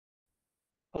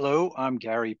Hello, I'm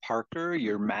Gary Parker,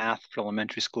 your math for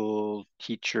elementary school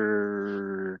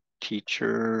teacher.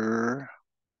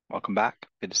 Welcome back.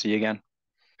 Good to see you again.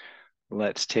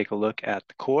 Let's take a look at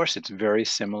the course. It's very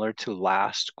similar to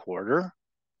last quarter.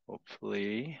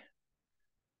 Hopefully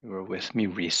you were with me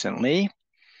recently.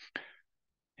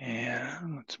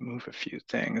 And let's move a few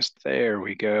things. There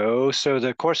we go. So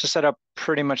the course is set up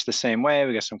pretty much the same way.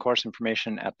 We got some course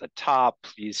information at the top.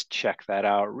 Please check that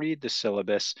out. Read the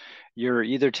syllabus. You're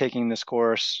either taking this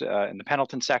course in the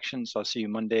Pendleton section, so I'll see you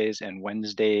Mondays and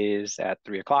Wednesdays at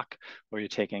 3 o'clock, or you're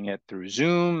taking it through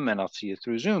Zoom, and I'll see you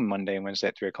through Zoom Monday and Wednesday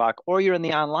at 3 o'clock, or you're in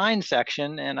the online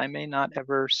section, and I may not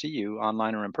ever see you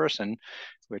online or in person,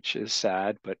 which is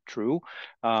sad, but true.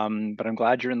 But I'm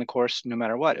glad you're in the course no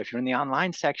matter what. If you're in the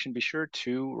online section, be sure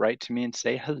to write to me and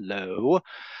say hello.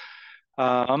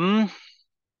 Um,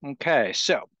 okay,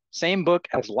 so same book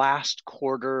as last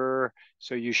quarter.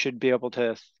 So you should be able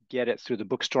to get it through the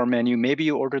bookstore menu. Maybe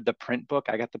you ordered the print book.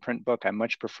 I got the print book. I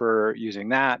much prefer using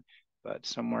that. But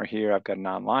somewhere here, I've got an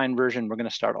online version. We're going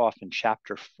to start off in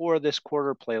chapter 4 this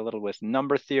quarter, play a little with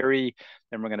number theory.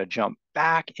 Then we're going to jump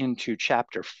back into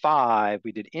chapter 5.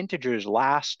 We did integers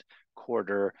last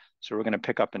quarter. So we're going to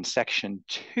pick up in section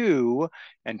 2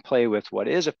 and play with what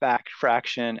is a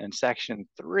fraction, and section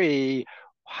 3,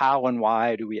 how and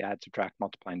why do we add, subtract,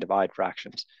 multiply, and divide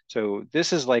fractions. So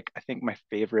this is like, I think, my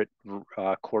favorite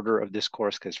quarter of this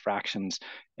course, because fractions,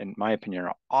 in my opinion,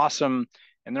 are awesome.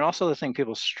 And they're also the thing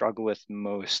people struggle with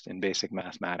most in basic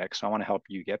mathematics. So I want to help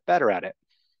you get better at it.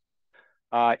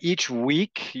 Each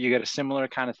week, you get a similar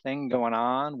kind of thing going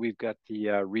on. We've got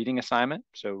the reading assignment.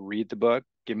 So read the book,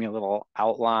 give me a little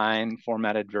outline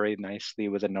formatted very nicely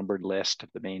with a numbered list of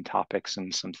the main topics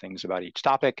and some things about each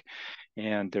topic.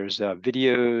 And there's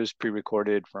videos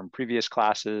pre-recorded from previous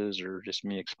classes or just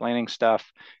me explaining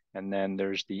stuff. And then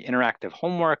there's the interactive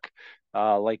homework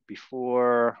like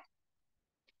before,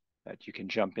 that you can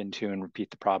jump into and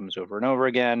repeat the problems over and over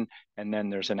again. And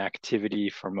then there's an activity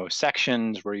for most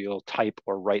sections where you'll type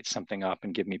or write something up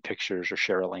and give me pictures or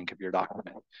share a link of your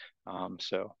document.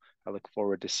 So I look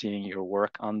forward to seeing your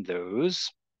work on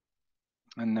those.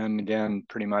 And then again,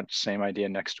 pretty much same idea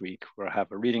next week. We'll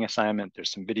have a reading assignment.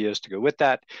 There's some videos to go with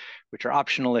that, which are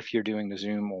optional if you're doing the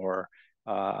Zoom or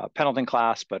Pendleton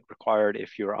class, but required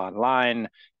if you're online.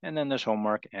 And then there's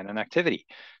homework and an activity.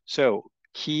 So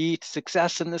key to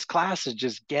success in this class is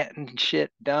just getting shit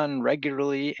done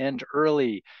regularly and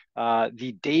early.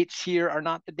 The dates here are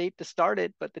not the date to start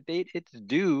it, but the date it's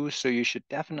due. So you should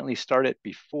definitely start it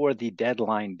before the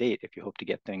deadline date if you hope to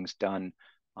get things done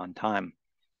on time.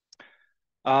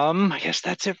 I guess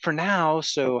that's it for now.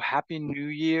 So happy New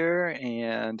Year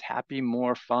and happy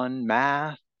more fun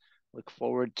math. Look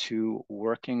forward to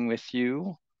working with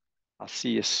you. I'll see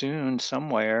you soon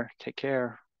somewhere. Take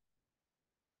care.